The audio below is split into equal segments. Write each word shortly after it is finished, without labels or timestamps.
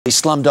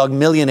Slumdog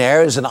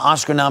Millionaire is an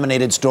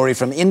Oscar-nominated story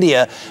from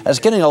India that's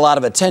getting a lot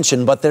of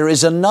attention, but there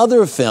is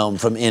another film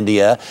from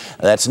India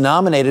that's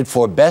nominated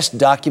for Best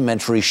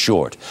Documentary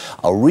Short,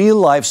 a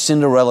real-life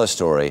Cinderella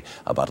story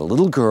about a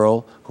little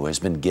girl who has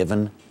been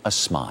given a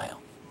smile.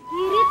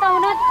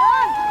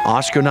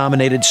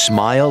 Oscar-nominated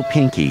Smile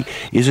Pinky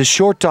is a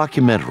short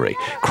documentary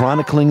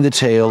chronicling the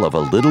tale of a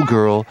little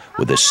girl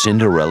with a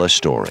Cinderella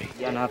story.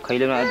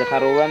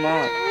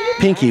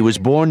 Pinky was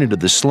born into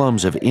the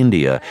slums of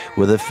India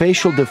with a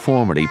facial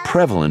deformity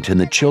prevalent in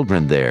the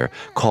children there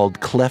called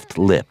cleft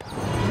lip.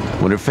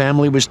 When her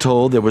family was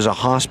told there was a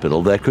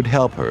hospital that could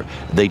help her,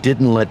 they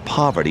didn't let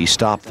poverty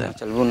stop them.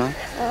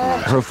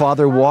 Her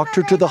father walked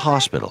her to the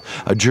hospital,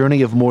 a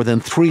journey of more than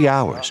 3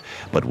 hours.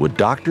 But would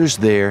doctors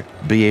there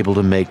be able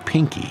to make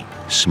Pinky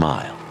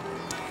smile?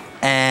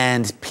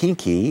 And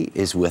Pinky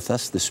is with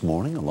us this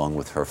morning, along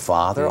with her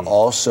father.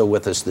 Also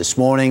with us this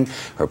morning,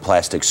 her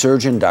plastic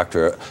surgeon,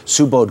 Dr.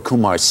 Subodh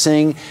Kumar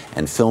Singh,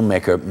 and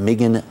filmmaker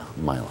Megan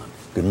Mylan.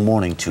 Good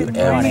morning to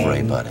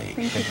everybody.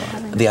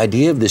 The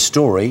idea of this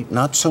story,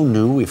 not so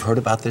new. We've heard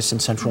about this in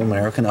Central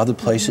America and other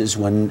places.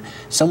 When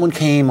someone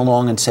came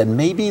along and said,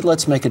 maybe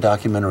let's make a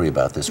documentary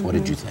about this, what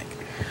did you think?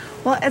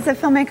 Well, as a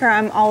filmmaker,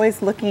 I'm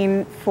always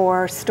looking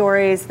for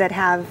stories that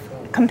have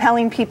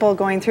compelling people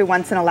going through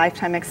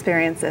once-in-a-lifetime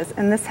experiences,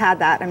 and this had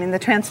that. I mean, the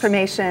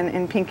transformation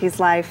in Pinky's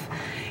life,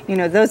 you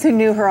know, those who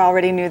knew her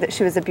already knew that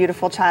she was a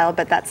beautiful child,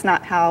 but that's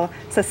not how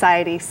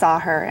society saw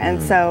her.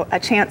 And so a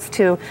chance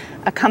to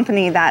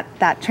accompany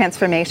that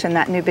transformation,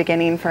 that new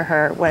beginning for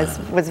her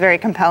was very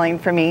compelling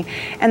for me.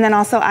 And then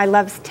also I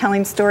love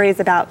telling stories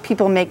about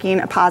people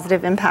making a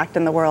positive impact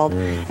in the world.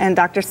 And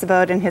Dr.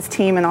 Subodh and his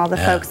team and all the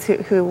folks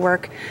who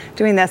work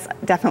doing this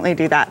definitely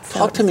do that. So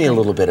talk to me a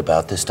little bit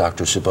about this,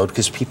 Dr. Subodh,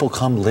 because people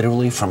come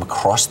literally from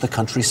across the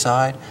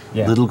countryside,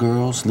 little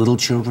girls, little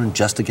children,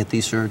 just to get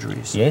these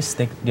surgeries. Yes,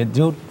 they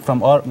do.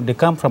 They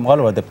come from all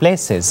over the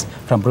places,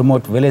 from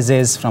remote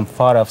villages, from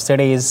far-off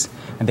cities,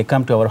 and they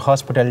come to our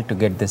hospital to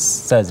get these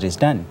surgeries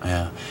done.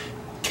 Yeah.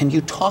 Can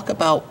you talk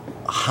about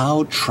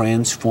how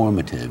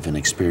transformative an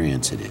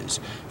experience it is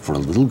for a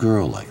little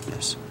girl like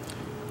this,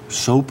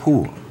 so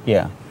poor?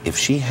 Yeah. If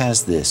she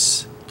has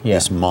this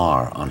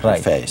mar on her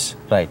face,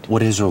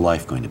 what is her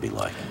life going to be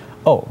like?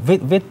 Oh,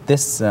 with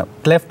this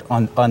cleft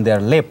on their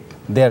lip,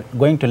 they're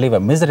going to live a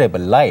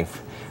miserable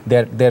life.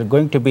 They're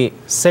going to be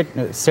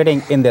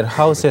sitting in their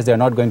houses. They're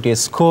not going to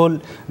school.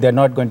 They're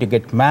not going to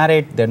get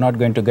married. They're not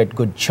going to get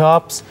good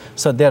jobs.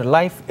 So their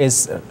life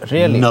is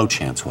really no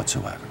chance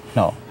whatsoever.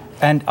 No.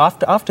 And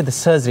after the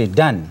surgery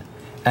done,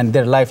 and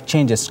their life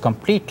changes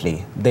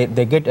completely.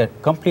 They get a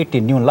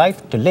completely new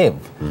life to live.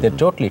 They're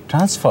totally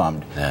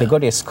transformed. They go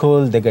to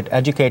school. They get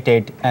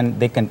educated, and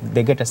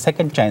they get a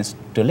second chance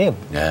to live.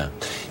 Yeah.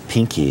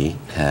 Pinky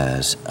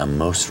has a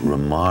most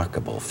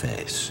remarkable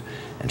face.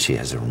 And she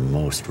has a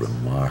most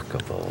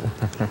remarkable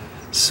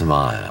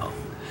smile.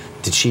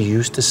 Did she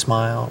used to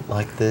smile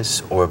like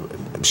this? Or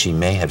she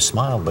may have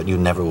smiled, but you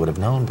never would have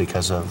known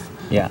because of...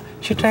 Yeah,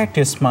 she tried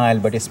to smile,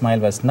 but a smile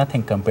was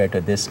nothing compared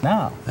to this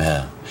now.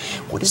 Yeah.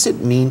 What does it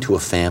mean to a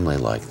family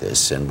like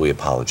this? And we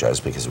apologize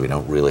because we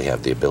don't really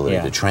have the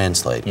ability to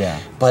translate. Yeah.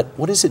 But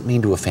what does it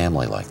mean to a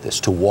family like this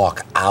to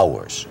walk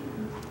hours,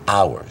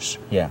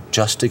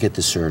 just to get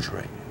the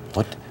surgery?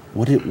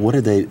 What are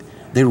they...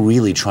 They're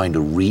really trying to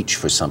reach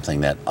for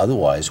something that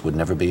otherwise would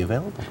never be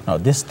available. No,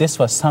 this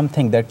was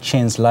something that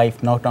changed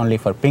life not only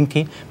for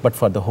Pinky, but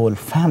for the whole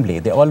family.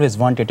 They always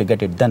wanted to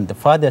get it done. The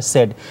father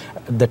said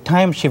the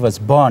time she was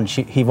born,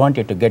 he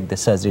wanted to get the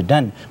surgery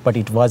done, but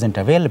it wasn't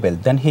available.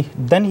 Then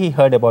he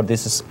heard about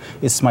this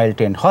Smile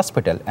Trained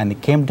Hospital, and he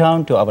came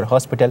down to our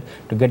hospital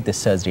to get the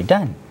surgery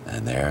done.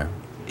 And there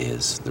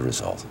is the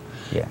result.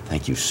 Yeah.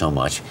 Thank you so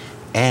much.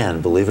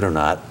 And believe it or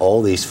not,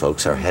 all these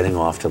folks are heading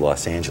off to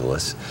Los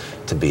Angeles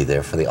to be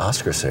there for the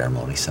Oscar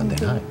ceremony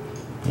Sunday night.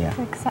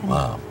 Yeah. Exciting.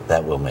 Wow,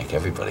 that will make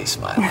everybody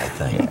smile, I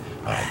think.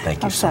 All right,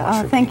 thank you so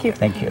much for being here.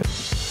 Thank you.